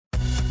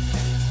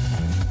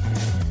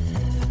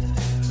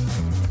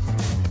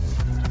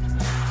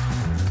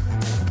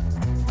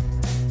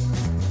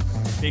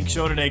Big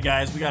show today,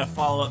 guys. We got a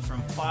follow-up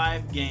from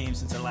 5 games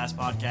since our last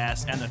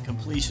podcast and the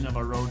completion of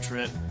our road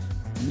trip.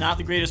 Not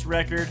the greatest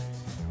record.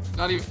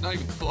 Not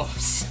even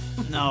close.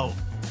 No.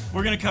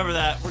 We're going to cover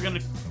that. We're going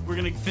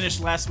to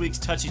finish last week's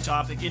touchy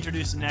topic,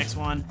 introduce the next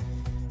one,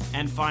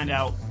 and find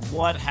out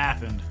what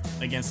happened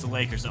against the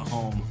Lakers at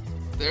home.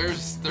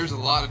 There's a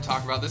lot to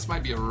talk about. This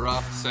might be a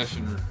rough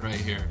session right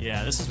here.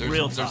 Yeah, this is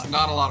real talk. There's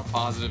not a lot of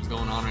positives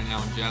going on right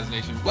now in Jazz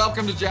Nation.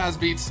 Welcome to Jazz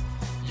Beats,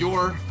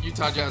 your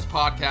Utah Jazz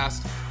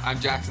podcast. I'm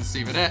Jackson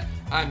Stevenette.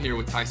 I'm here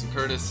with Tyson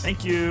Curtis.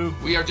 Thank you.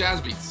 We are Jazz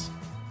Beats.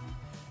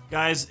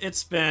 Guys,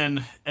 it's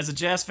been, as a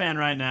Jazz fan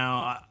right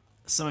now,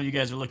 some of you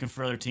guys are looking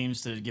for other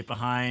teams to get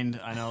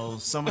behind. I know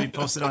somebody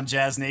posted on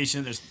Jazz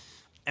Nation.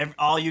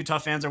 All Utah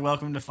fans are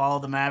welcome to follow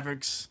the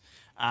Mavericks.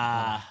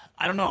 I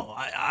don't know.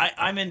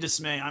 I'm in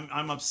dismay.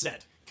 I'm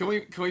upset. Can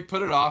we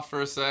put it off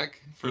for a sec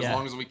for as Yeah.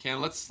 long as we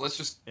can? Let's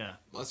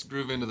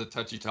groove into the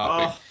touchy Oh.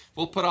 topic.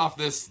 We'll put off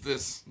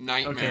this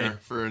nightmare Okay.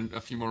 for a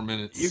few more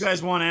minutes. You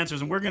guys want answers,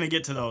 and we're going to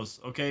get to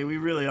those, okay? We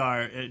really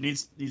are. It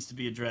needs to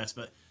be addressed.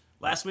 But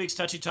last week's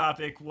touchy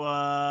topic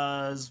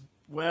was,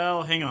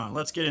 well, hang on.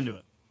 Let's get into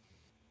it.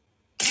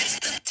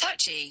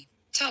 Touchy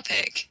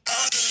topic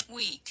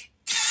week.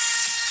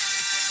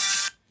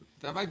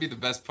 That might be the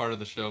best part of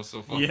the show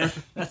so far. Yeah,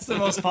 that's the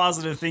most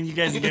positive thing you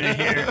guys are going to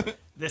hear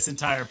this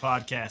entire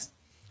podcast.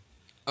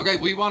 Okay,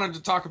 we wanted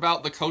to talk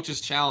about the Coaches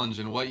Challenge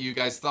and what you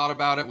guys thought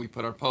about it. We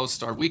put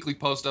our weekly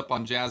post up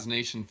on Jazz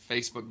Nation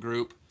Facebook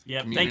group.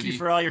 Yep. Community. Thank you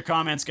for all your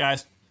comments,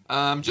 guys.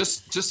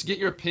 Just to get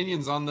your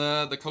opinions on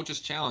the Coaches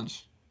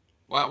Challenge.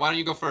 Why don't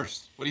you go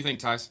first? What do you think,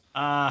 Tice?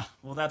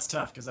 Well, that's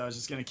tough because I was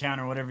just going to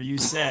counter whatever you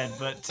said.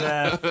 But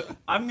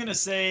I'm going to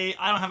say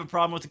I don't have a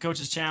problem with the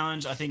Coaches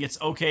Challenge. I think it's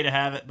okay to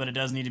have it, but it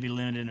does need to be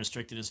limited and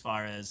restricted as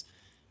far as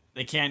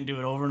they can't do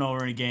it over and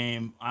over in a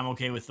game. I'm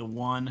okay with the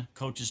one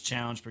Coaches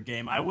Challenge per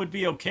game. I would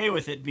be okay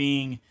with it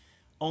being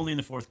only in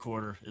the fourth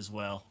quarter as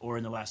well, or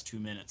in the last 2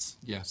 minutes.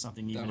 Yeah,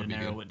 something that even to would be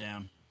narrow good. it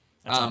down.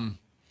 That's all.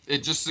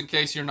 Just in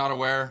case you're not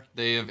aware,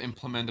 they have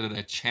implemented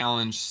a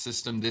challenge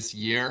system this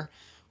year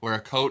where a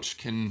coach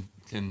can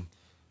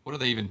what do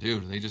they even do?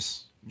 Do they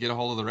just get a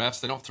hold of the refs?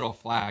 They don't throw a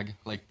flag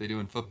like they do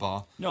in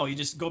football. No, you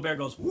just Gobert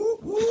goes woo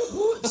woo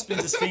woo,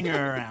 spins his finger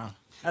around.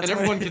 That's And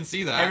everyone what- can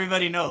see that.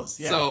 Everybody knows.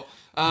 Yeah. So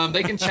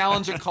they can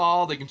challenge a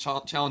call. They can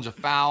challenge a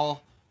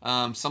foul,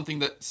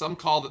 some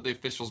call that the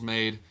officials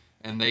made,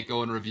 and they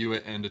go and review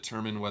it and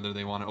determine whether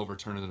they want to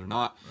overturn it or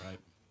not. Right.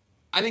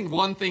 I think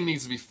one thing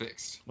needs to be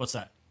fixed. What's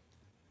that?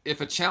 If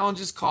a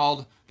challenge is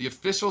called, the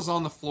officials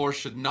on the floor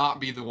should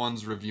not be the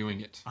ones reviewing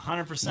it.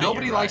 100%.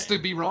 Nobody you're likes right.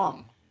 to be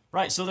wrong.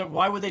 Right, so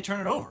why would they turn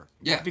it over?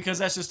 Yeah. Because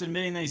that's just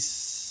admitting they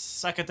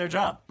suck at their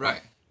job.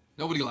 Right.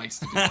 Nobody likes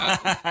to do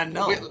that.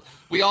 No.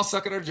 We all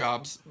suck at our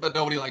jobs, but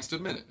nobody likes to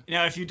admit it.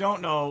 Now, if you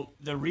don't know,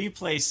 the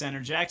replay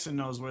center, Jackson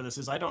knows where this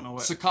is. I don't know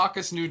what.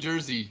 Secaucus, New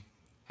Jersey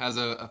has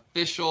an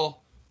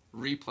official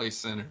replay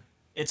center.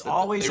 It's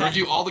always They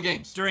review all the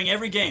games. during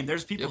every game.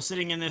 There's people Yep.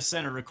 sitting in this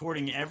center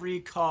recording every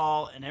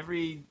call and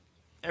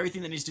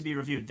everything that needs to be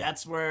reviewed.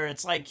 That's where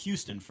it's like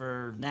Houston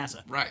for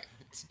NASA. Right.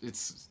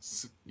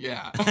 It's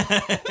yeah.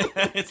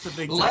 It's the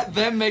big time. Let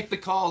them make the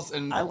calls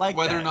and I like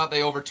whether that. or not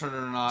they overturn it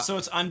or not. So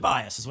it's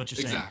unbiased, is what you're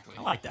saying. Exactly.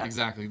 I like that.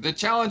 Exactly. The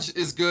challenge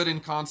is good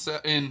in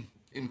concept,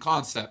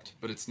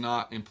 but it's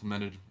not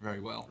implemented very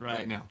well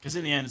right now. Because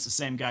in the end, it's the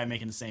same guy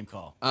making the same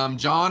call.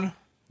 John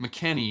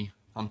McKinney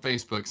on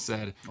Facebook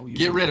said, you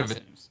 "Get know rid of last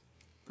it. names.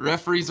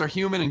 Referees are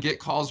human and get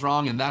calls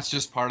wrong, and that's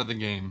just part of the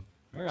game.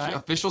 All right.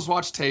 Officials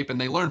watch tape and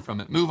they learn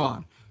from it. Move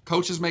on.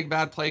 Coaches make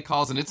bad play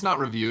calls and it's not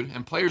reviewed,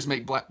 and players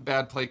make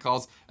bad play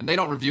calls and they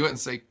don't review it and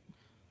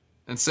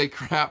say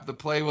crap, the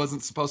play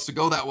wasn't supposed to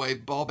go that way.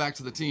 Ball back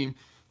to the team.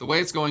 The way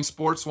it's going,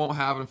 sports won't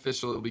have an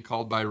official. It'll be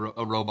called by a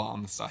robot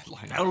on the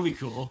sideline. That would be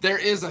cool. There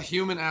is a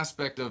human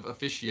aspect of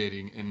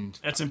officiating, and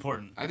That's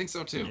important. I think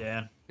so too.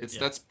 Yeah.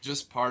 That's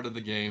just part of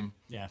the game.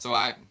 Yeah. So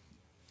I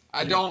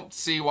don't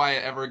see why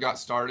it ever got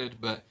started,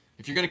 but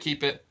if you're gonna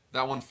keep it,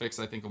 that one fix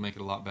I think will make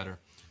it a lot better.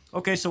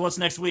 Okay, so what's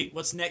next week?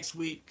 What's next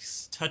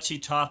week's touchy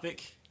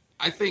topic?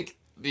 I think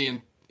the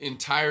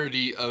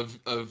entirety of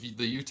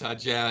the Utah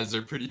Jazz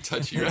are pretty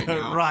touchy right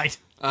now. Right.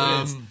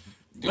 It is. Do you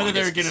Whether wanna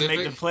they're get going to make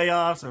the specific?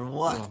 playoffs or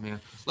what. Oh man,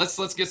 let's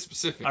get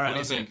specific. All right,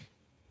 What do you let's think?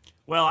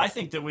 Well, I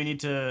think that we need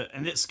to,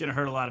 and this is going to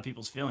hurt a lot of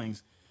people's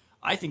feelings.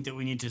 I think that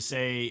we need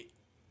to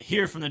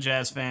hear from the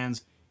Jazz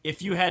fans,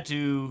 if you had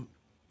to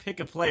pick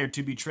a player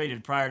to be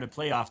traded prior to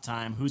playoff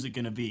time, who's it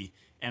going to be?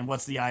 And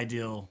what's the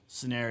ideal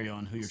scenario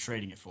on who you're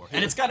trading it for?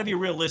 And it's got to be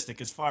realistic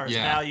as far as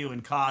Yeah. value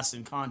and cost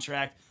and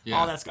contract. Yeah.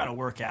 All that's got to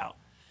work out.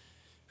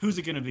 Who's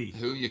it going to be?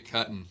 Who you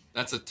cutting?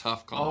 That's a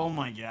tough call. Oh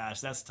my gosh,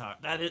 that's tough.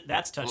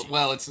 That's touchy.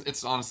 Well,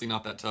 it's honestly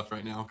not that tough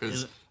right now Is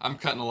because it? I'm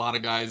cutting a lot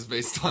of guys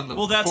based on the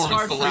Well, that's performance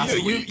hard the for last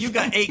you. week. You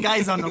got 8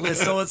 guys on the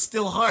list, so it's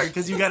still hard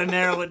because you got to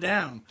narrow it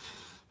down.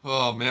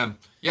 Oh man,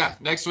 yeah.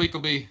 Next week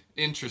will be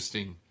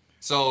interesting.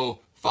 So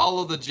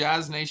follow the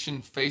Jazz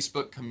Nation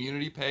Facebook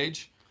community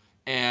page,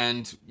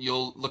 and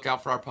you'll look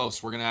out for our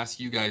posts. We're gonna ask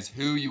you guys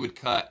who you would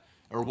cut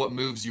or what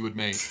moves you would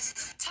make.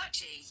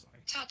 Touchy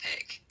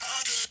topic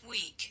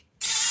week.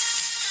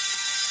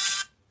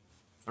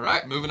 All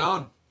right, moving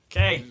on.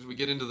 Okay. As we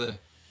get into the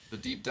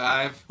deep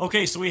dive.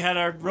 Okay, so we had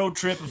our road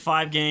trip of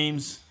 5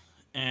 games,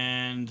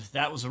 and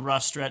that was a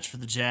rough stretch for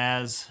the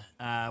Jazz.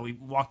 We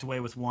walked away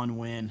with 1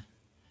 win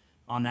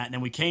on that, and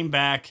then we came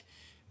back,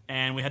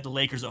 and we had the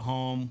Lakers at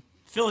home.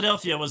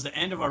 Philadelphia was the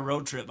end of our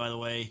road trip, by the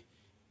way,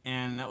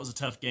 and that was a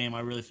tough game. I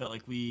really felt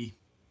like we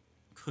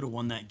could have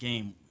won that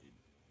game.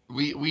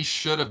 We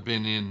should have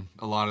been in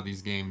a lot of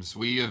these games.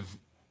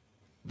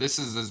 This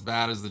is as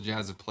bad as the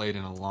Jazz have played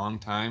in a long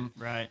time.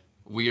 Right.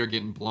 We are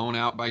getting blown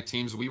out by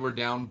teams. We were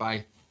down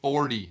by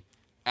 40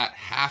 at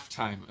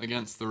halftime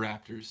against the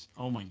Raptors.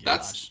 Oh, my gosh.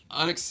 That's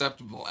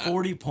unacceptable.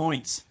 40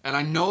 points. And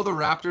I know the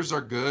Raptors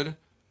are good,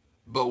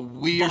 but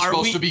we But are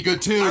supposed to be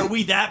good too. Are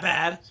we that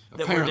bad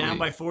that Apparently. we're down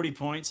by 40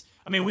 points?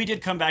 I mean, we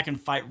did come back and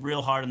fight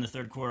real hard in the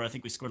third quarter. I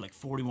think we scored like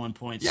 41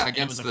 points. Yeah, and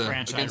it was against a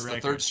franchise the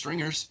record. third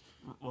stringers.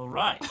 Well,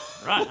 right.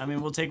 I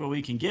mean, we'll take what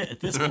we can get at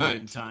this point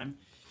in time.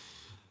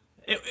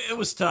 It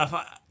was tough.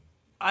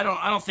 I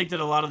don't think that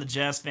a lot of the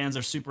Jazz fans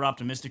are super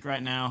optimistic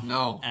right now.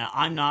 No.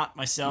 I'm not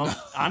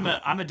myself. I'm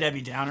a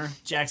Debbie Downer.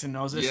 Jackson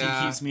knows this.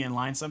 Yeah. He keeps me in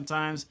line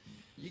sometimes.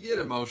 You get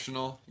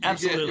emotional.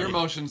 Absolutely. Your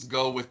emotions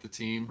go with the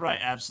team. Right,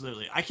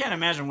 absolutely. I can't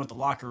imagine what the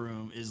locker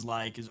room is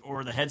like,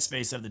 or the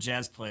headspace of the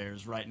Jazz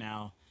players right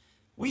now.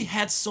 We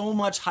had so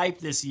much hype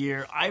this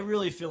year. I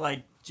really feel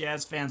like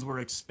Jazz fans were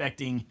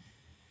expecting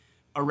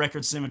a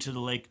record similar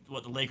to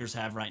what the Lakers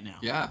have right now.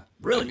 Yeah.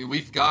 Really? I mean,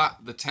 we've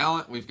got the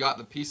talent. We've got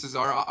the pieces.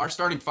 Our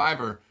starting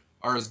 5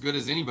 are as good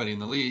as anybody in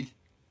the league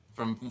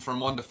from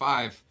 1 to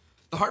 5.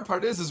 The hard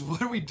part is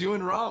what are we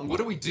doing wrong? What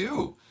do we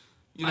do?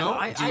 You know,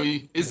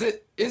 is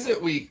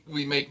it we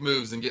make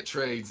moves and get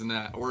trades and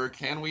that, or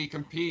can we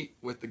compete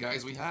with the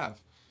guys we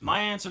have? My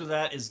answer to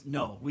that is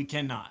no, we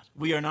cannot.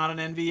 We are not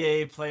an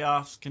NBA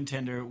playoffs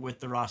contender with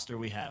the roster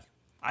we have.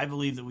 I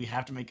believe that we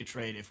have to make a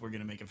trade if we're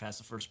going to make it past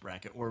the first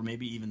bracket, or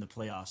maybe even the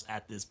playoffs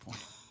at this point.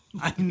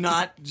 I'm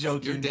not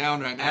joking. You're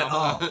down right now. At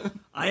all.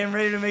 I am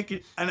ready to make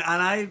it, and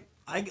I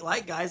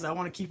like guys. I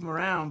want to keep them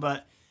around,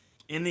 but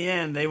in the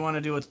end, they want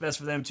to do what's best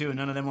for them too, and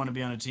none of them want to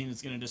be on a team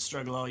that's going to just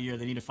struggle all year.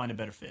 They need to find a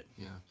better fit.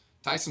 Yeah.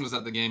 Tyson was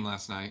at the game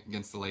last night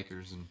against the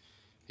Lakers, and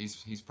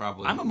he's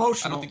probably... I'm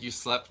emotional. I don't think you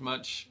slept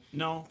much.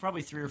 No,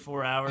 probably 3 or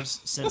 4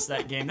 hours since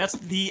that game. That's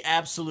the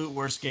absolute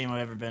worst game I've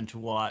ever been to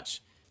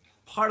watch.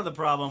 Part of the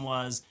problem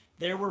was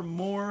there were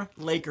more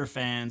Laker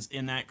fans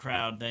in that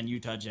crowd than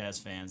Utah Jazz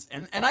fans.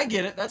 And I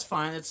get it. That's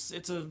fine. It's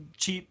a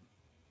cheap,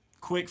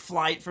 quick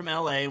flight from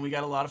LA. We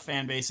got a lot of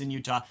fan base in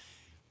Utah.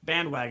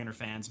 Bandwagoner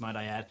fans, might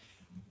I add.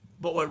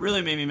 But what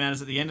really made me mad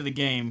is at the end of the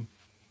game,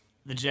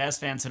 the Jazz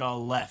fans had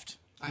all left.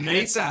 I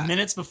hate that.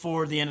 Minutes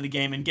before the end of the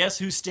game. And guess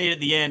who stayed at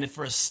the end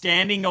for a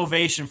standing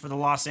ovation for the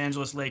Los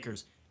Angeles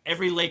Lakers?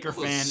 Every Laker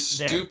fan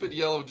there. Stupid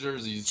yellow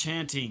jerseys.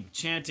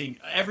 Chanting.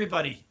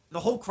 Everybody. The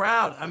whole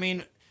crowd. I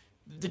mean,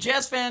 the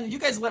Jazz fan, you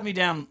guys let me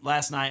down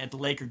last night at the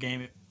Laker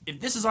game. If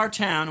this is our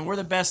town and we're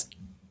the best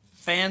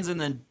fans in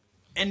the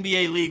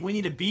NBA league, we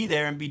need to be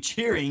there and be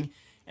cheering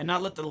and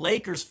not let the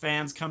Lakers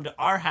fans come to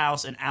our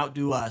house and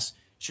outdo us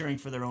cheering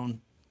for their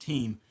own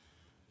team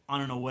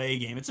on an away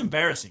game. It's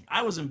embarrassing.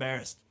 I was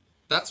embarrassed.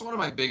 That's one of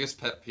my biggest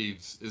pet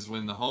peeves is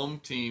when the home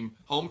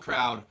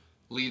crowd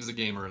leaves the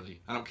game early.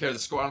 I don't care the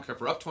score. I don't care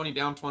if we're up 20,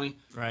 down 20.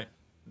 Right.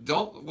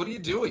 What are you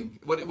doing?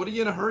 What are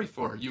you in a hurry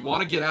for? You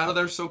want to get out of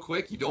there so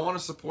quick? You don't want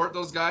to support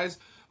those guys?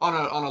 On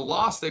a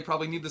loss, they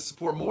probably need the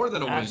support more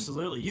than a win.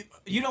 Absolutely.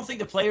 You don't think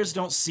the players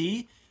don't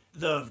see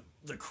the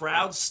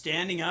crowd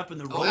standing up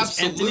and the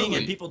rows emptying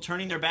and people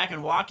turning their back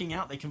and walking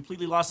out? They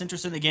completely lost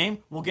interest in the game.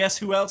 Well, guess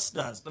who else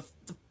does?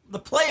 The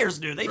players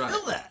do. They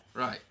feel that.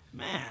 Right.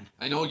 Man.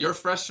 I know you're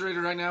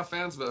frustrated right now,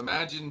 fans, but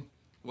imagine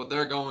what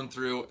they're going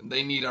through.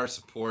 They need our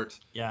support.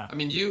 Yeah. I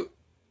mean, you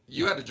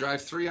had to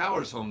drive 3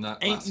 hours home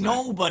last night.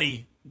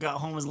 Nobody got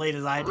home as late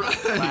as I did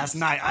Right. last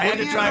night. I What had are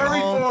to you drive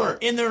hurrying home for?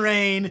 in the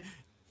rain,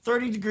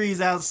 30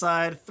 degrees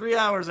outside, 3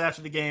 hours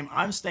after the game.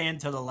 I'm staying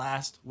till the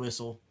last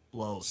whistle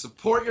blows.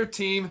 Support your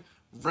team,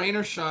 rain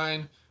or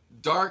shine,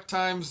 dark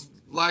times,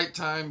 light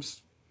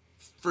times,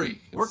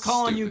 free. We're It's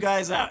calling you stupid.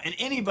 guys out. And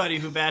anybody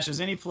who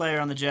bashes any player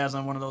on the Jazz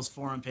on one of those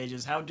forum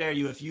pages, how dare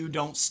you if you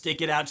don't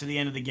stick it out to the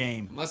end of the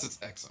game. Unless it's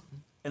Exum.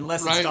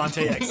 Unless Right. it's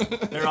Dante X.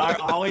 There are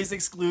always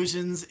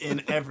exclusions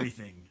in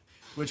everything,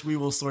 which we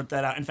will sort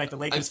that out. In fact, the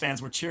Lakers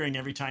fans were cheering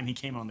every time he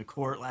came on the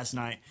court last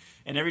night.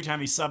 And every time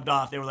he subbed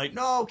off, they were like,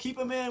 no, keep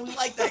him in. We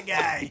like that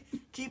guy.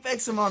 Keep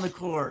Exum on the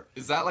court.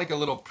 Is that like a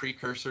little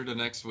precursor to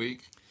next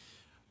week?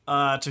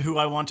 To who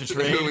I want to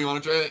trade. Who we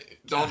want to trade?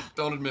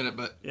 Don't admit it,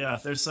 but Yeah,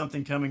 there's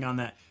something coming on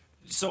that.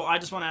 So I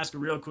just want to ask a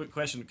real quick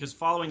question, because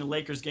following the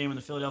Lakers game and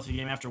the Philadelphia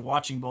game, after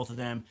watching both of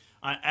them,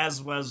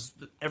 as was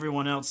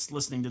everyone else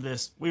listening to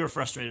this, we were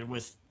frustrated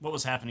with what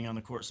was happening on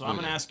the court. So I'm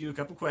going to ask you a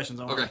couple questions.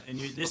 Okay.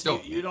 And Let's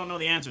go. you don't know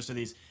the answers to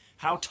these.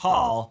 How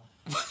tall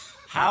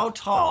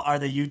are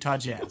the Utah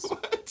Jazz?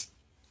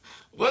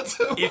 What?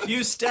 If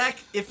you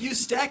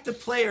stack the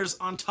players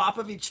on top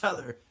of each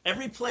other,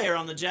 every player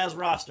on the Jazz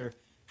roster,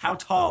 how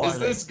tall Is are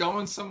they? this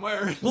going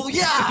somewhere? Well,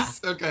 yeah.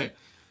 Okay.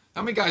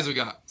 How many guys we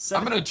got?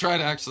 Seven. I'm gonna try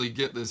to actually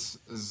get this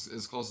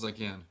as close as I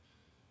can.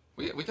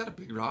 We got a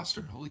big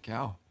roster. Holy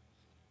cow!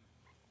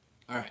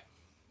 All right,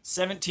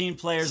 17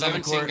 players on the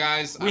 17 court.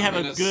 guys. We I'm have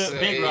a gonna good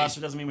big say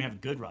roster. Doesn't mean we have a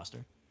good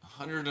roster.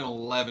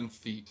 111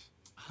 feet,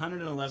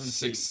 111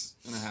 feet.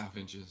 6.5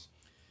 inches.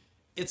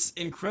 It's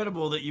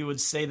incredible that you would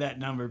say that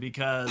number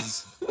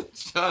because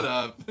Shut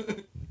up.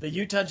 the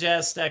Utah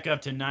Jazz stack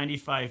up to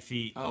 95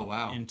 feet Oh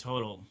wow. in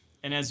total.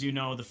 And as you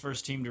know, the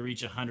first team to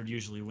reach 100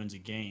 usually wins a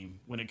game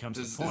when it comes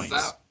Does to points.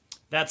 that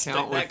That's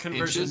count that with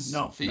conversion. inches,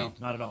 No, feet? no,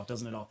 not at all. It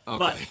doesn't at all. Okay.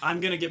 But I'm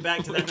gonna get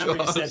back to that number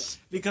you said Gosh.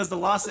 because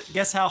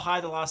guess how high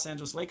the Los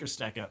Angeles Lakers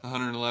stack up?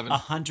 111?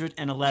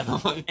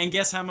 111. And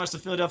guess how much the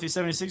Philadelphia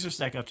 76ers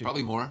stack up to?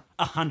 Probably more.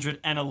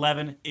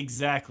 111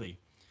 exactly.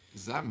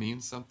 Does that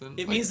mean something?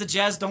 It means the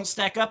Jazz don't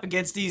stack up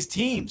against these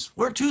teams.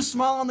 We're too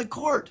small on the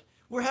court.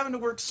 We're having to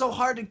work so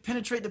hard to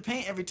penetrate the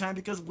paint every time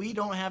because we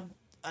don't have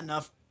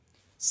enough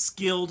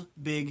skilled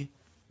big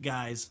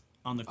guys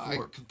on the I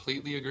court.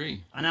 completely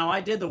agree. Now I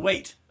did the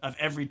weight of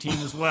every team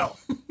as well.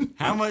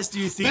 How much do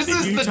you think This the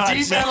is the Utah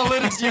deep Jazz?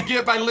 analytics you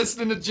get by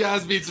listening to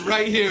Jazz Beats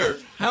right here.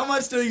 How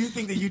much do you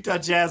think the Utah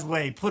Jazz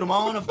weigh? Put them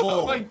all in a bowl.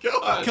 Oh my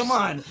gosh. Come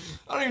on.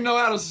 I don't even know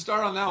how to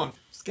start on that one.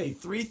 Okay,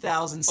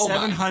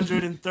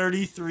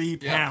 3,733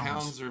 pounds. Yeah,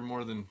 pounds are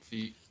more than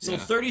feet. So Yeah.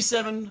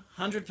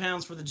 3,700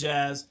 pounds for the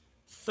Jazz,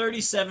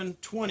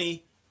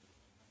 3,720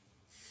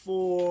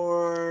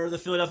 for the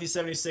Philadelphia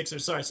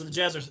 76ers. Sorry, so the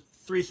Jazz are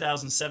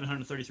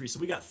 3,733. So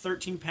we got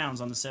 13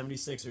 pounds on the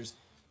 76ers,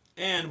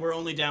 and we're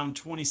only down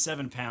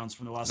 27 pounds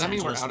from the Los Does that mean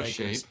Angeles we're out of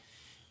Lakers. shape?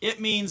 It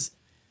means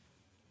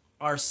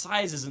our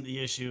size isn't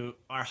the issue,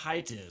 our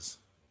height is.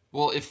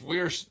 Well, if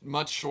we're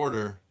much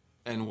shorter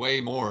and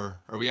way more,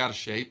 are we out of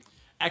shape?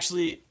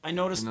 Actually, I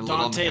noticed And a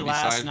little on the Dante heavy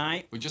last side?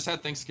 night. We just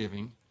had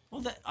Thanksgiving,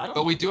 Well, I don't.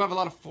 but we do have a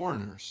lot of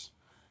foreigners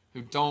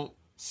who don't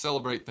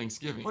celebrate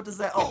Thanksgiving. What does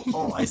that?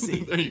 Oh, I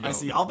see. There you I go.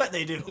 see. I'll bet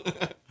they do.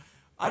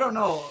 I don't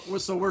know.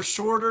 So we're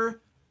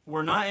shorter.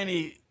 We're not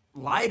any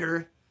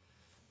lighter.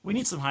 We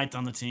need some height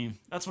on the team.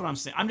 That's what I'm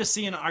saying. I'm just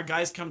seeing our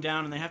guys come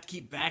down and they have to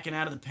keep backing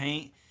out of the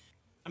paint.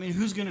 I mean,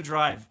 who's going to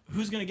drive?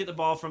 Who's going to get the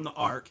ball from the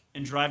arc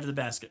and drive to the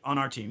basket on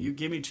our team? You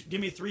give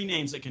me three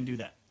names that can do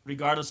that,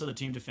 regardless of the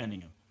team defending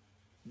them.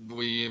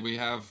 We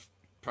have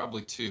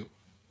probably two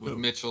with Who?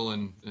 Mitchell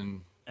and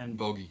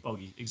Bogey.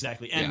 Bogey,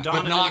 exactly. And Yeah,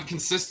 Donovan, but not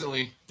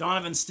consistently.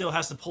 Donovan still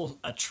has to pull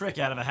a trick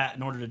out of a hat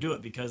in order to do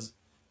it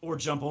or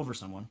jump over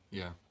someone.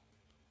 Yeah.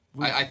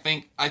 I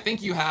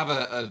think you have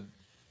a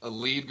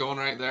lead going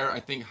right there.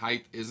 I think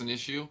height is an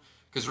issue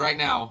because right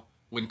now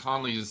when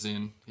Conley is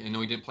in, I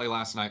know he didn't play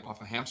last night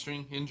off a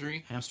hamstring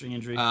injury. Hamstring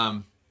injury.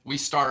 We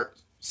start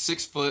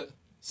 6 foot,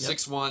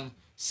 6'1",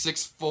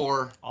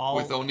 6'4"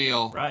 with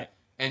O'Neal, right.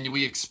 and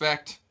we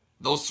expect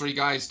those three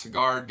guys to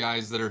guard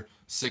guys that are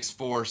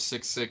 6'4",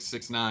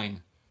 6'6",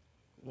 6'9".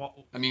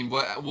 Well, I mean,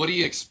 what do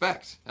you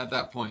expect at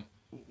that point?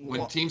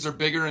 When teams are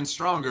bigger and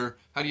stronger,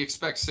 how do you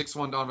expect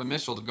 6'1" Donovan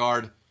Mitchell to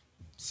guard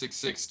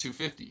 6'6",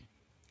 250?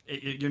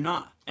 You're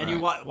not. And you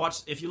Right. watch,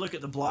 if you look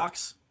at the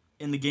blocks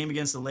in the game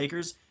against the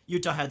Lakers,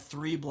 Utah had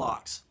 3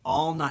 blocks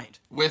all night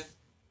With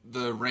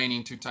the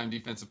reigning 2-time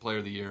Defensive Player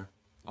of the Year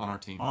on our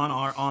team.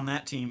 on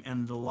that team,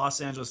 and the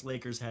Los Angeles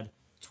Lakers had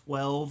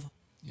 12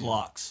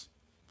 blocks.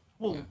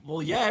 Well,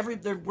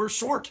 we're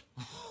short.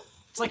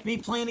 It's like me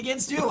playing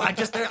against you.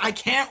 I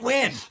can't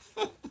win.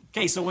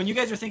 Okay, so when you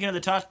guys are thinking of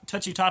the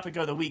touchy topic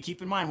of the week,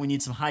 keep in mind we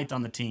need some height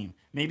on the team.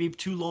 Maybe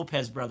 2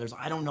 Lopez brothers.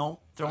 I don't know.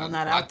 Throwing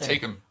that out I'd there.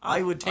 take 'em.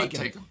 I would take I'd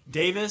take them. 'em.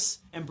 Davis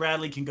and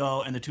Bradley can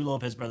go, and the 2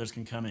 Lopez brothers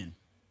can come in.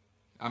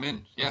 I'm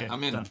in. Yeah, Okay,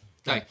 I'm in. done.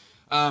 Okay.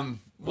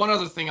 One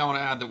other thing I want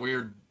to add that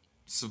we're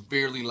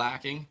severely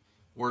lacking.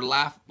 We're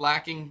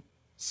lacking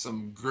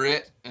some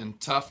grit and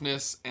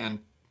toughness and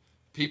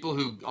people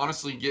who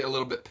honestly get a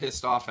little bit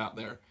pissed off out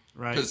there.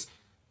 Right. Because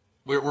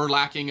we're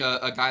lacking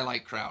a guy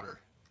like Crowder.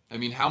 I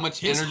mean, how much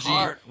His energy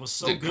heart was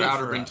so did good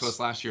Crowder for bring us. to us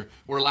last year?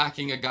 We're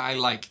lacking a guy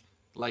like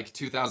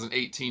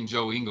 2018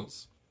 Joe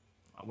Ingles.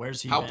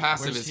 Where's he? How been?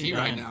 passive Where's is he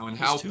right been? now, and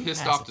He's how too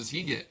pissed passive. off does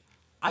he get?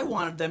 I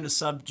wanted them to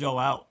sub Joe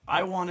out.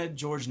 I wanted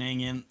George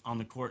Nang in on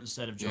the court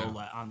instead of Joe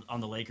Yeah. on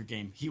the Laker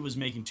game. He was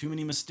making too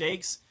many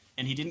mistakes,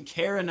 and he didn't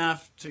care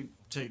enough to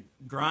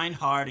grind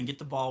hard and get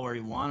the ball where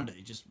he wanted it.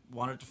 He just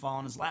wanted it to fall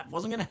in his lap. It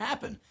wasn't going to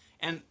happen,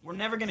 and we're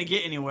never going to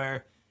get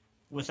anywhere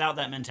without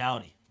that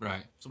mentality.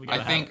 Right. So we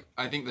gotta have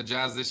I think the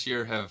Jazz this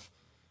year have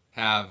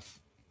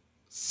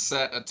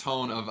set a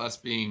tone of us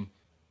being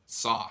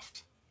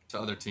soft to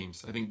other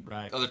teams. I think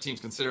Right. other teams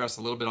consider us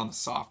a little bit on the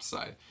soft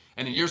side.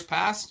 And in years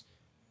past,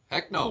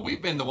 heck no,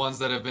 we've been the ones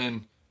that have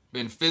been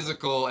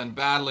physical and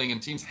battling,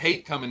 and teams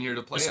hate coming here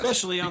to play us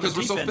Especially on because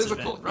the we're so defensive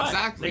physical. end. Right.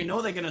 Exactly. They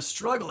know they're going to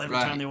struggle every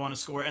Right. time they want to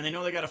score, and they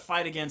know they got to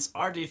fight against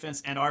our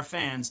defense and our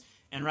fans.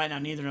 And right now,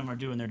 neither of them are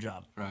doing their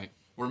job. Right.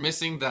 We're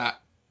missing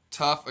that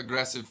tough,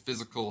 aggressive,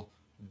 physical,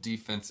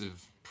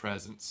 defensive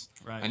presence.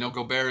 Right. I know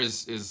Gobert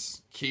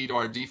is key to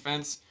our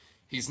defense.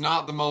 He's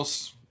not the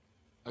most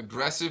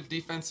aggressive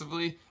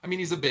defensively. I mean,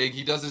 he's a big.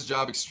 He does his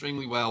job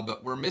extremely well,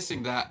 but we're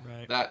missing that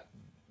Right. that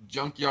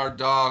junkyard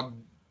dog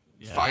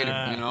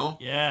fighter, you know?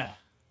 Yeah.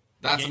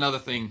 That's Yeah. another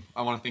thing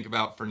I want to think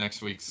about for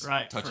next week's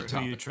Right, touchy for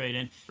who you topic. trade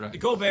in. Right.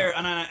 Gobert,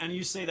 and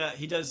you say that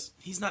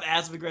he's not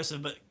as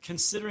aggressive, but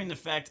considering the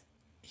fact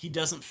he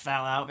doesn't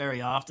foul out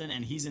very often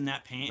and he's in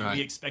that paint and Right.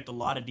 we expect a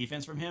lot of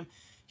defense from him,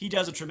 he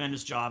does a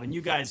tremendous job, and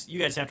you guys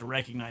have to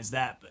recognize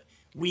that. But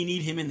we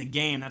need him in the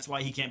game. That's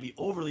why he can't be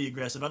overly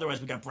aggressive.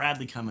 Otherwise, we got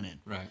Bradley coming in.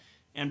 Right.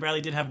 And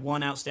Bradley did have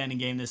one outstanding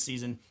game this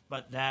season,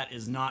 but that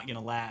is not going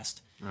to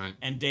last. Right.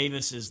 And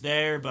Davis is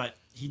there, but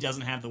he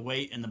doesn't have the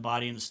weight and the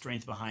body and the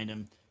strength behind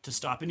him to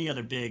stop any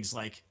other bigs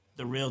like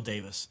the real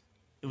Davis.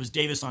 It was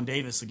Davis on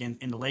Davis again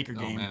in the Laker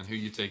Oh game. man, who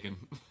you taking?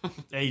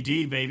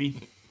 AD,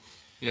 baby.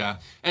 Yeah,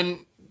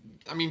 and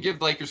I mean,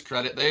 give Lakers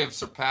credit; they have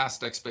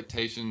surpassed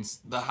expectations,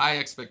 the high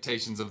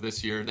expectations of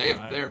this year. They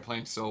are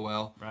playing so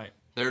well. Right.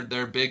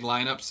 Their big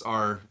lineups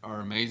are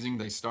amazing.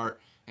 They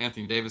start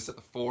Anthony Davis at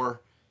the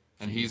 4,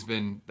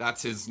 and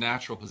that's his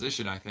natural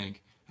position, I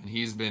think, and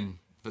he's been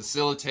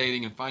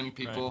facilitating and finding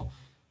people.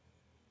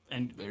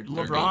 And They're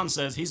LeBron good.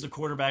 says he's the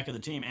quarterback of the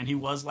team, and he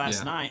was last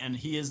Yeah. night, and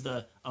he is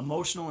the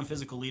emotional and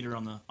physical leader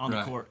on the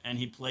Right. court, and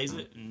he plays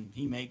it, and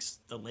he makes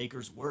the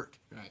Lakers work.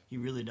 Right. He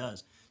really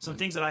does. Some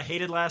things that I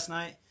hated last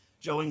night,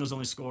 Joe Ingles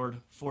only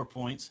scored 4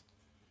 points.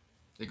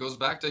 It goes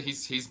back to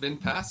he's been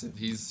passive.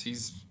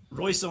 He's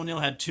Royce O'Neal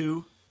had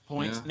 2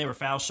 points, Yeah. and they were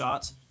foul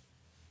shots.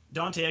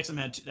 Dante Exum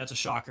had that's a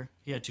shocker.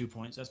 He had 2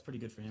 points. That's pretty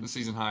good for him. the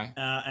season high.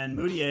 And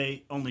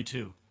Moutier only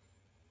 2.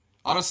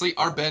 Honestly,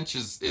 our bench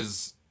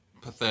is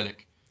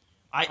pathetic.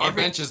 Our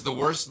bench is the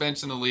worst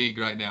bench in the league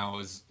right now.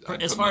 I'd as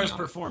put far money as on it.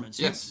 performance,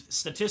 Yes.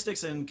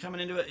 statistics and coming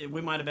into it,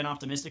 we might have been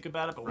optimistic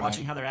about it, but Right.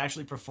 watching how they're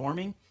actually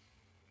performing,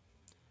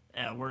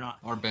 we're not.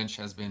 Our bench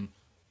has been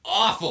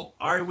awful.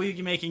 Are we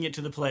making it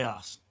to the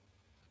playoffs?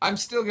 I'm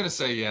still gonna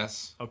say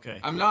yes. Okay.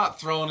 I'm not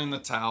throwing in the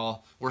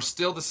towel. We're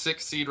still the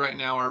 6th seed right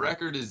now. Our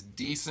record is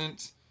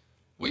decent.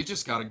 We've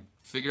just got to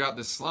figure out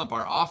this slump.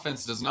 Our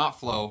offense does not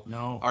flow.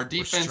 No, Our we're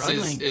defense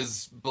struggling.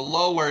 is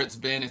below where it's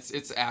been.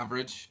 It's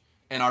average,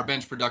 and our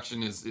bench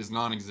production is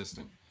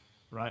non-existent.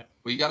 Right.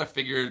 We got to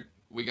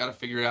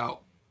figure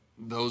out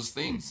those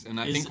things, and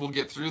I think we'll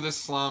get through this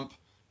slump.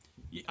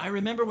 I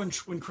remember when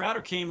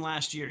Crowder came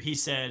last year, he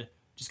said,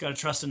 "Just got to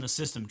trust in the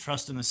system.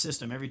 Trust in the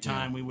system." Every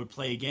time we would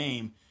play a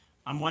game,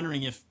 I'm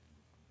wondering if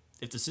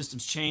the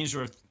system's changed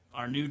or if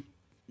our new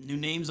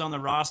names on the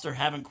roster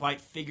haven't quite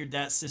figured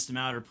that system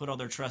out or put all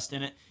their trust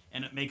in it,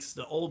 and it makes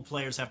the old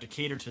players have to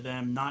cater to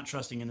them, not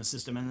trusting in the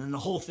system, and then the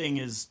whole thing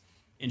is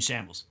in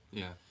shambles.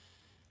 Yeah.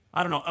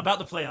 I don't know about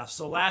the playoffs.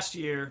 So last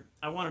year,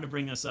 I wanted to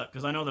bring this up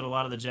because I know that a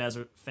lot of the Jazz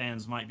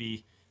fans might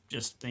be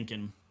just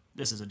thinking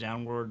this is a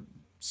downward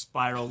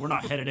spiral. We're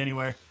not headed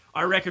anywhere.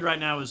 Our record right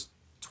now is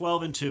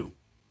 12-2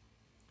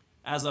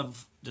 as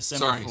of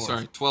December 4th.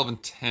 Sorry.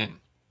 12-10.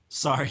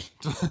 Sorry.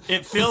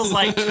 It feels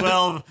like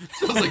 12.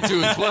 Feels like 2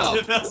 and It 12.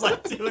 feels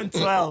like 2 and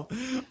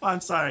 12.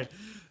 I'm sorry.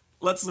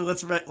 Let's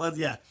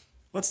yeah.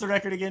 What's the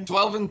record again?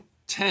 12-10.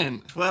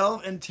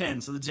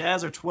 12-10. So the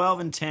Jazz are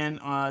 12-10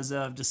 as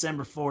of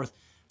December 4th.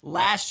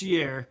 Last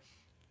year,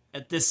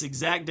 at this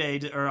exact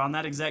date, or on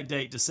that exact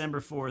date, December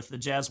 4th, the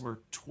Jazz were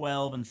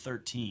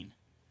 12-13.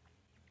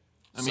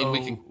 I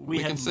mean, we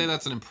can say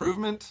that's an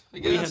improvement, I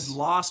guess. We had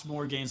lost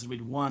more games than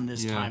we'd won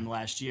this Yeah. time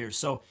last year.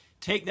 So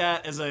take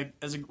that as a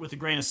with a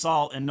grain of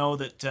salt and know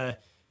that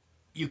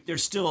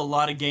there's still a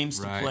lot of games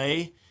to Right.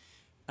 play.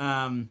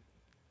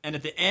 And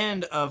at the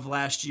end of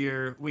last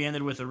year, we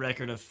ended with a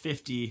record of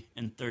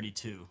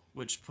 50-32,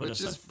 which put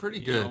us is at, pretty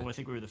you know, good. I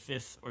think we were the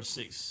 5th or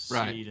 6th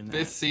Right. seed in that.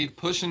 5th seed,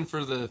 pushing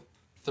for the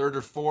 3rd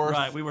or 4th.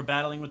 Right, we were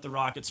battling with the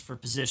Rockets for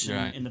position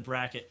Right. in the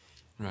bracket.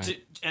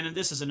 Right. And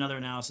this is another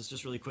analysis,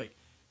 just really quick.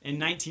 In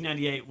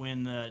 1998,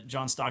 when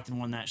John Stockton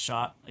won that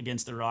shot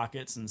against the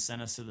Rockets and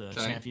sent us to the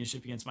Okay.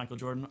 championship against Michael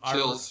Jordan,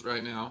 Chills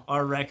right now.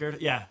 our record,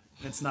 yeah,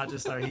 it's not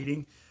just our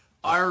heating.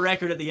 Our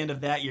record at the end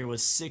of that year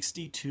was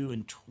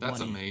 62-20.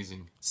 That's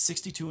amazing.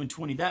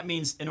 62-20. That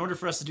means in order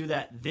for us to do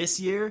that this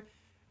year,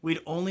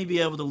 we'd only be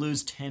able to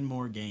lose 10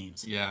 more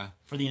games Yeah.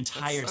 for the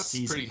entire That's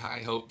season. pretty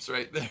high hopes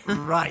right there.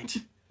 Right.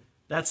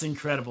 That's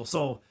incredible.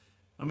 So,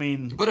 I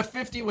mean, But a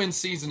 50-win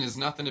season is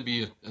nothing to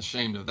be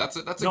ashamed of. That's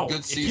a no,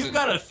 good if season. you've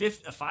got a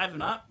 5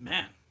 and up,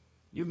 man,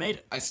 you made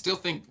it. I still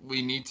think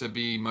we need to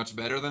be much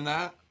better than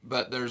that,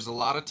 but there's a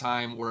lot of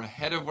time. We're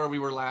ahead of where we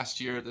were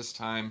last year at this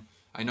time.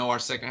 I know our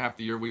second half of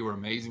the year we were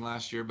amazing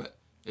last year, but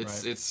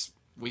it's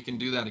we can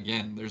do that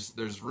again.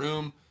 There's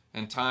room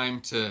and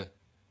time to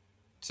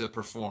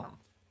perform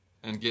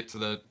and get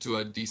to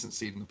a decent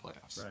seed in the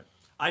playoffs. Right.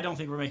 I don't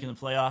think we're making the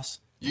playoffs.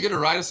 You gonna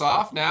write us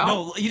off now?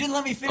 No, you didn't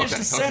let me finish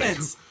Okay, the okay.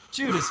 sentence.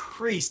 Judas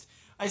Priest.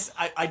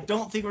 I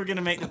don't think we're going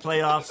to make the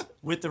playoffs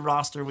with the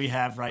roster we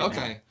have right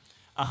Okay.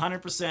 now.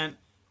 100%,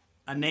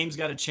 a name's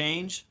got to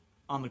change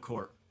on the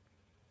court.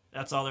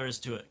 That's all there is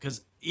to it.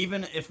 Because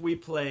even if we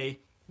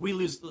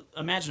lose.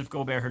 Imagine if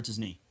Gobert hurts his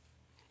knee.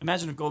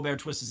 Imagine if Gobert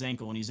twists his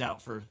ankle and he's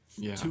out for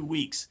 2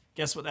 weeks.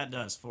 Guess what that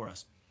does for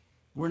us?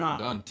 We're not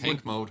Done.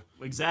 Tank mode.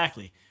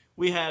 Exactly.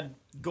 We had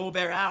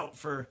Gobert out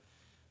for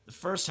the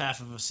first half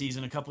of a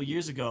season a couple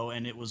years ago,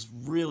 and it was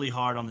really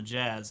hard on the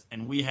Jazz,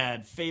 and we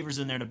had Favors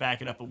in there to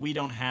back it up, but we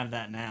don't have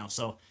that now.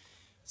 So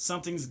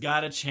something's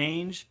got to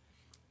change,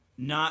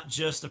 not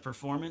just the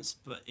performance,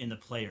 but in the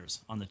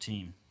players on the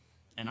team.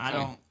 And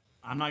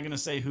I'm not going to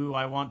say who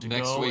I want to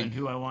go and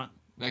who I want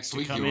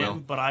to come in,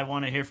 but I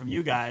want to hear from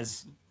you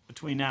guys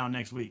between now and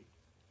next week.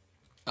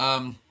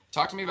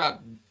 Talk to me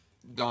about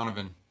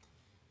Donovan.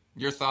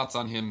 Your thoughts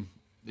on him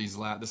this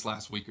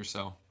last week or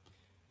so?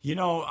 You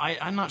know,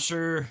 I'm not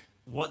sure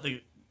what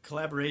the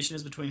collaboration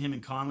is between him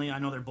and Conley. I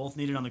know they're both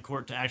needed on the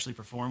court to actually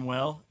perform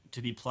well,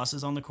 to be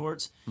pluses on the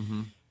courts.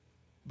 Mm-hmm.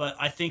 But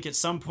I think at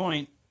some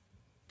point,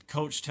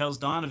 Coach tells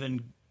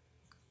Donovan,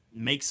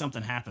 make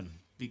something happen.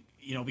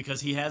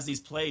 Because he has these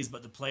plays,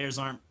 but the players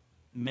aren't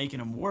making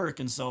them work.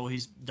 And so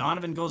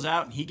Donovan goes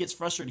out and he gets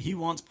frustrated. He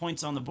wants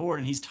points on the board,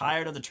 and he's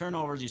tired of the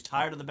turnovers. He's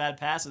tired of the bad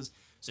passes.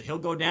 So he'll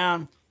go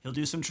down. He'll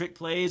do some trick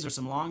plays or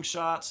some long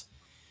shots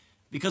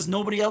because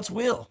nobody else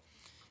will.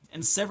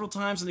 And several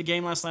times in the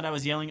game last night, I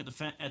was yelling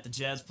at the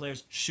Jazz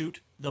players,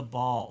 shoot the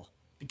ball.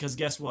 Because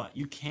guess what?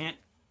 You can't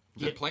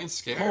get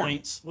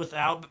points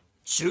without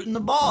shooting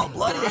the ball.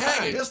 Bloody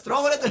heck, just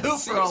throw it at the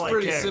hoop for all I care.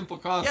 It's a pretty simple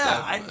concept.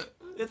 Yeah,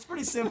 it's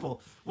pretty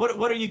simple.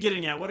 What are you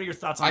getting at? What are your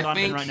thoughts on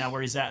Donovan right now,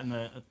 where he's at in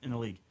the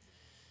league?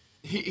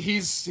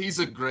 He's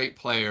a great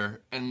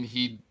player, and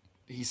he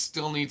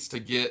still needs to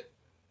get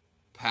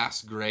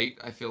past great,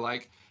 I feel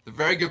like. The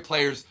very good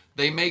players,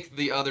 they make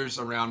the others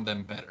around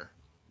them better.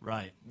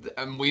 Right.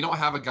 And we don't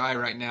have a guy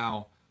right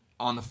now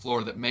on the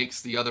floor that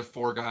makes the other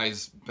four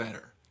guys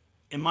better.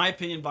 In my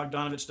opinion,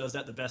 Bogdanovich does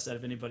that the best out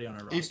of anybody on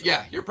our roster.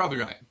 Yeah, you're probably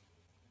right.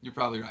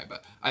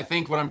 But I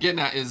think what I'm getting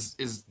at is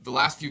the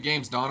last few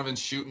games, Donovan's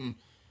shooting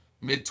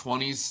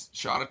mid-20s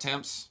shot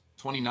attempts,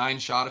 29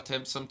 shot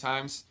attempts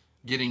sometimes,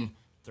 getting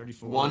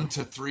 34. 1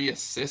 to 3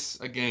 assists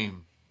a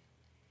game.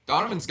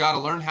 Donovan's got to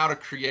learn how to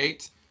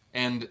create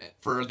and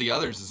for the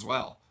others as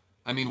well.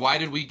 I mean, why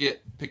did we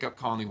pick up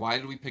Conley? Why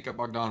did we pick up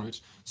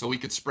Bogdanovich? So we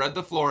could spread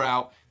the floor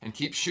out and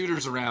keep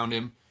shooters around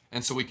him,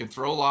 and so we can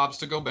throw lobs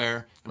to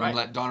Gobert and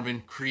let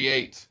Donovan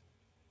create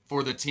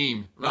for the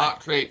team,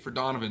 not create for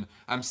Donovan.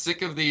 I'm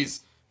sick of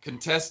these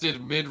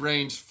contested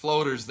mid-range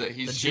floaters that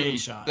he's shooting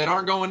that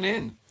aren't going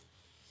in.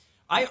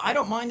 I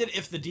don't mind it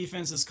if the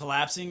defense is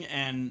collapsing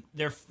and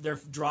they're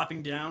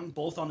dropping down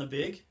both on the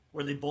big,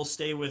 where they both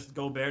stay with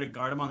Gobert to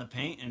guard him on the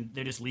paint, and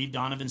they just leave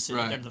Donovan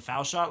sitting there to the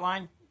foul shot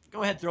line.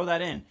 Go ahead, throw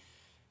that in.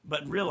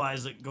 But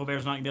realize that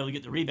Gobert's not going to be able to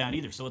get the rebound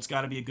either, so it's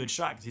got to be a good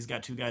shot because he's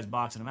got two guys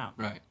boxing him out.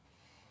 Right.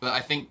 But I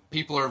think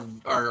people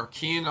are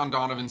keying on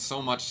Donovan so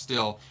much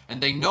still,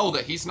 and they know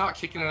that he's not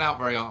kicking it out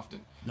very often.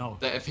 No.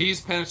 That if he's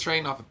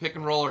penetrating off a pick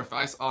and roll or if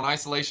on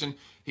isolation,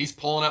 he's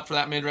pulling up for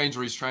that mid-range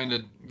where he's trying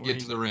to get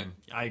to the rim.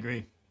 I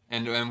agree.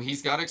 And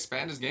he's got to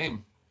expand his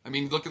game. I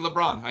mean, look at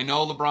LeBron. I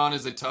know LeBron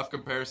is a tough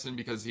comparison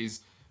because he's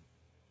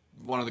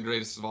one of the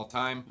greatest of all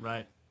time.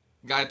 Right.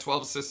 Guy had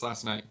 12 assists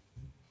last night.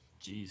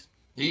 Jeez.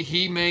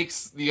 He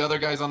makes the other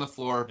guys on the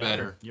floor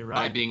better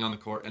by being on the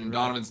court, and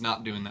Donovan's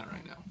not doing that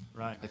right now.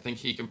 Right. I think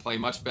he can play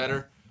much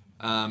better,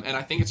 and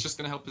I think it's just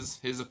going to help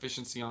his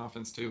efficiency on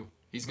offense too.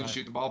 He's going to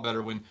shoot the ball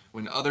better when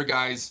other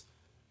guys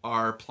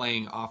are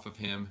playing off of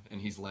him and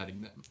he's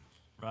letting them.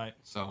 Right.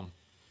 So.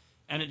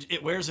 And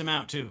it wears him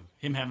out too,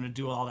 him having to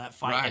do all that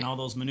fight and all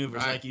those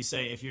maneuvers. Like you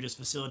say, if you're just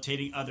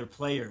facilitating other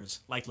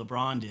players like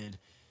LeBron did,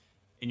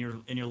 and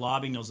you're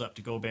lobbing those up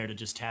to Gobert to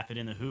just tap it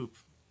in the hoop.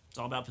 It's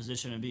all about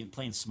position and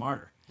playing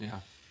smarter. Yeah.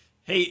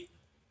 Hey,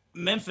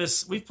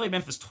 Memphis, we've played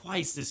Memphis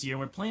twice this year.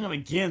 We're playing them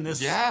again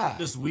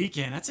this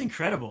weekend. That's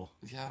incredible.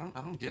 Yeah,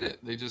 I don't get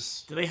it.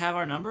 Do they have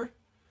our number?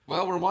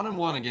 Well, we're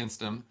 1-1 against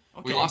them.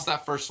 Okay. We lost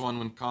that first one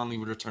when Conley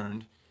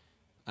returned,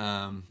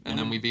 and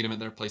then we beat them at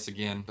their place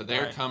again. But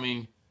they're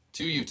coming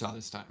to Utah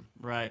this time.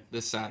 Right.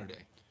 This Saturday.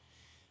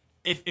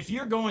 If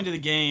you're going to the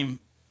game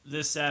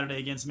this Saturday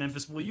against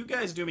Memphis, will you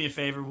guys do me a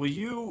favor? Will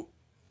you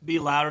be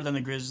louder than the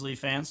Grizzly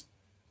fans?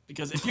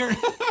 Because if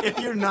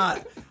you're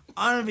not,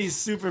 I'm gonna be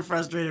super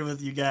frustrated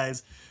with you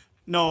guys.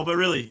 No, but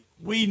really,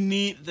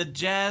 the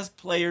Jazz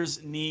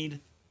players need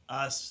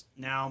us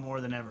now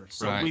more than ever.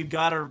 So we've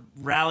got to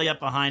rally up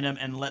behind them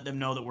and let them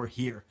know that we're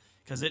here.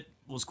 Because it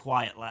was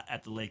quiet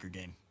at the Laker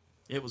game.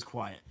 It was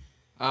quiet.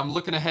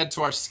 Looking ahead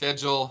to our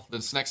schedule,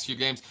 this next few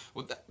games.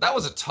 That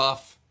was a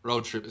tough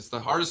road trip. It's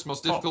the hardest,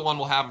 most difficult one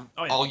we'll have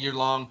all year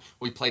long.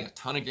 We played a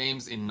ton of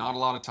games in not a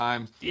lot of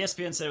time.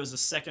 ESPN said it was the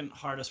second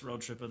hardest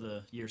road trip of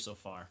the year so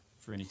far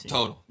for any team.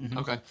 Total. Mm-hmm.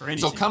 Okay.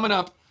 So coming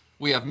up,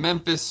 we have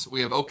Memphis,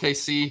 we have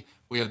OKC,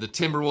 we have the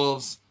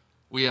Timberwolves,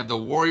 we have the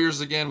Warriors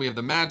again, we have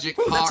the Magic,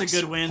 Hawks, that's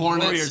a good win.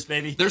 Hornets. Warriors,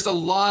 baby. There's a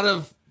lot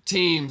of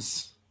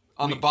teams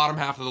on the bottom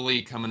half of the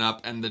league coming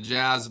up, and the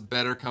Jazz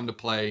better come to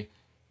play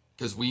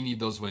because we need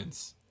those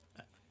wins.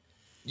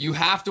 You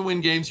have to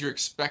win games you're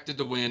expected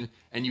to win,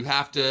 and you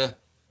have to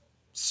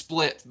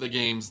split the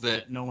games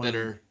that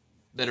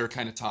are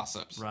kind of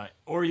toss-ups. Right.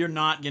 Or you're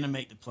not going to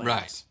make the playoffs.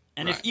 Right.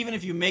 And even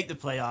if you make the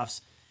playoffs,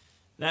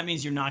 that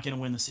means you're not going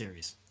to win the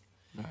series.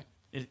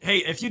 Right. Hey,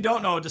 if you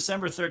don't know,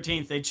 December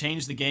 13th, they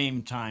changed the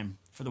game time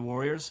for the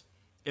Warriors.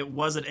 It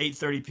was at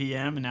 8:30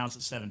 p.m. and now it's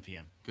at 7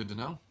 p.m. Good to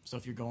know. So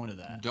if you're going to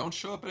that, Don't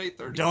show up at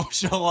 8:30. don't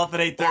show up at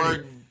 8:30.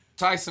 Or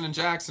Tyson and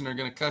Jackson are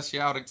gonna cuss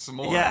you out some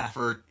more Yeah.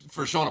 for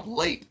showing up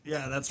late.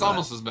 Yeah, that's It's right.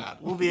 almost as bad.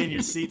 We'll be in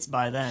your seats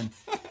by then.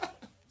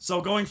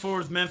 So going forward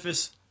with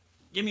Memphis,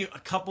 give me a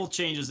couple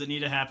changes that need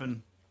to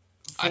happen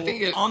I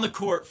think on the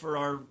court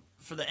for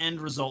the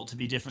end result to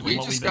be different we than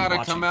what just we've been gotta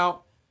watching. come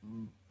out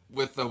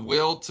with the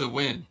will to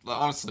win.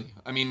 Honestly,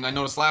 I mean, I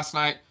noticed last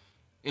night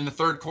in the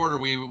third quarter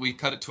we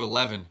cut it to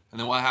 11, and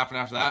then what happened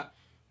after that?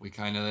 We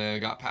kind of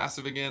got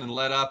passive again and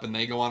let up, and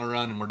they go on a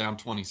run, and we're down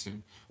 20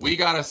 soon. We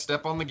gotta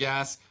step on the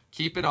gas,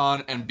 keep it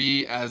on, and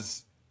be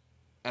as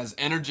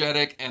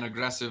energetic and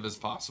aggressive as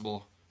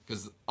possible.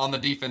 Because on the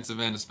defensive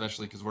end,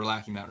 especially, because we're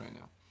lacking that right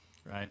now.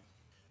 Right.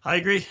 I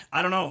agree.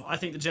 I don't know. I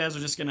think the Jazz are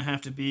just going to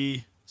have to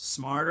be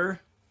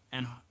smarter.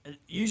 And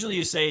usually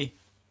you say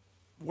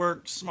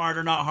work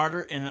smarter, not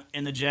harder.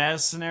 In the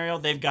Jazz scenario,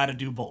 they've got to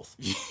do both.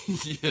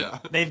 Yeah.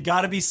 They've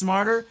got to be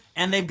smarter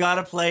and they've got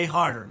to play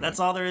harder. That's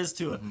all there is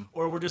to it.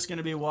 Or we're just going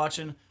to be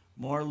watching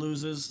more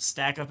losers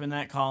stack up in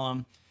that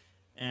column.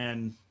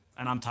 And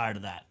I'm tired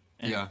of that.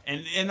 And, Yeah.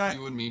 And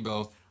You and me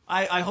both.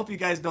 I hope you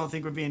guys don't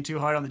think we're being too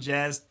hard on the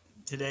Jazz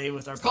today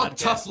with our It's called podcast.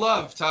 tough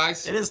love,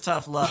 Tice. It is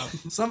tough love.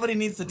 Somebody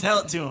needs to tell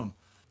it to him.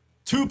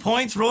 2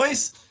 points,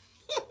 Royce?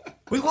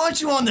 We want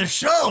you on the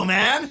show,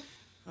 man.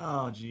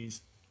 Oh,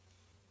 jeez.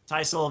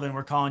 Ty Sullivan,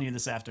 we're calling you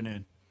this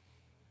afternoon.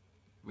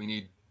 We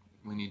need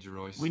you,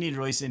 Royce. We need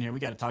Royce in here. We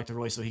got to talk to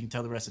Royce so he can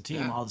tell the rest of the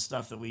team Yeah. all the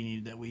stuff that we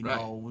need, that we Right.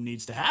 know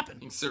needs to happen.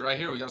 You can sit right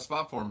here. We got a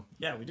spot for him.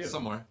 Yeah, we do.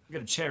 Somewhere. We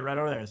got a chair right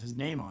over there with his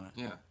name on it.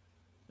 Yeah.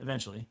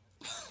 Eventually.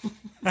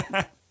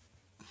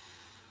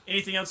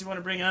 Anything else you want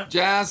to bring up?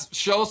 Jazz,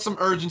 show some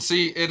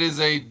urgency.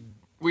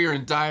 We are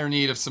in dire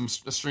need of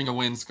a string of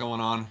wins going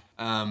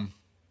on.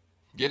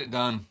 Get it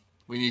done.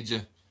 We need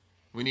you.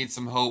 We need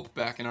some hope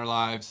back in our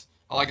lives.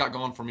 All I got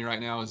going for me right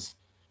now is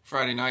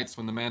Friday nights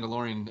when the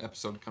Mandalorian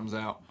episode comes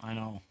out. I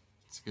know.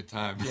 It's a good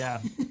time. Yeah.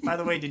 By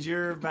the way, did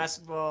your high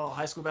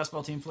school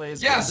basketball team play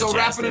as Yeah, the so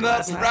Jazz wrapping did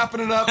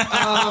it up.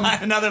 last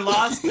night? Another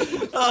loss?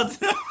 Oh,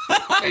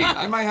 Hey,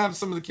 I might have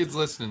some of the kids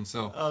listening,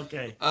 so.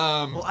 okay.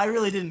 Well, I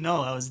really didn't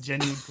know. That was a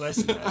genuine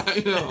question.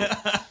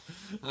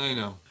 I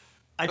know.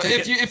 I But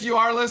took if you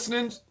are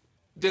listening,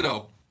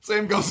 ditto.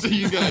 Same goes to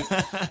you guys.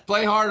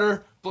 Play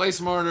harder, play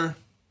smarter,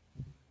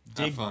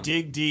 have fun.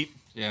 dig deep,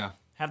 Yeah,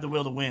 have the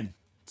will to win.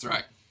 that's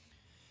right.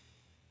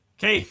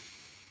 Okay,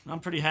 I'm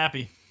pretty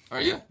happy.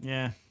 Are you?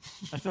 Yeah,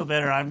 I feel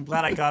better. I'm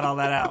glad I got all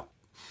that out.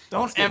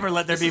 Don't ever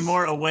let there be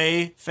more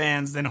away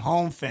fans than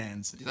home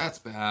fans. That's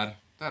bad.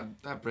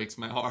 That breaks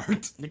my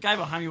heart. The guy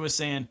behind me was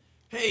saying,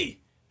 "Hey,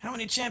 how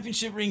many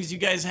championship rings you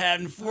guys had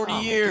in 40 Oh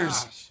my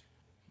years?" gosh.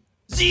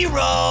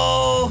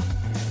 0!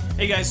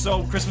 Hey guys,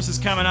 so Christmas is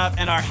coming up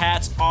and our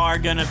hats are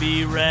gonna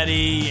be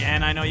ready.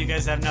 And I know you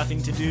guys have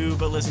nothing to do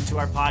but listen to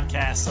our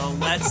podcast. So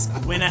let's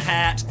win a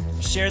hat.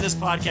 Share this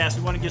podcast.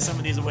 We want to get some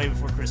of these away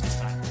before Christmas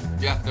time.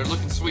 Yeah, they're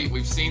looking sweet.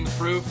 We've seen the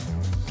proof.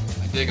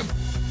 I dig them.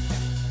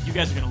 You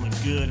guys are gonna look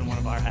good in one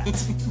of our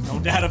hats. No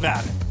doubt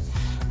about it.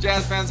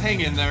 Jazz fans,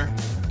 hang in there.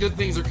 Good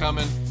things are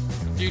coming.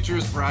 The future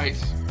is bright.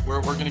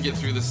 We're going to get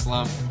through this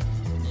slump.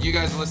 You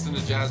guys are listening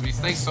to Jazz Beats.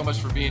 Thanks so much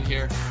for being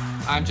here.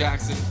 I'm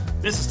Jackson.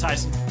 This is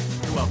Tyson.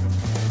 You're welcome.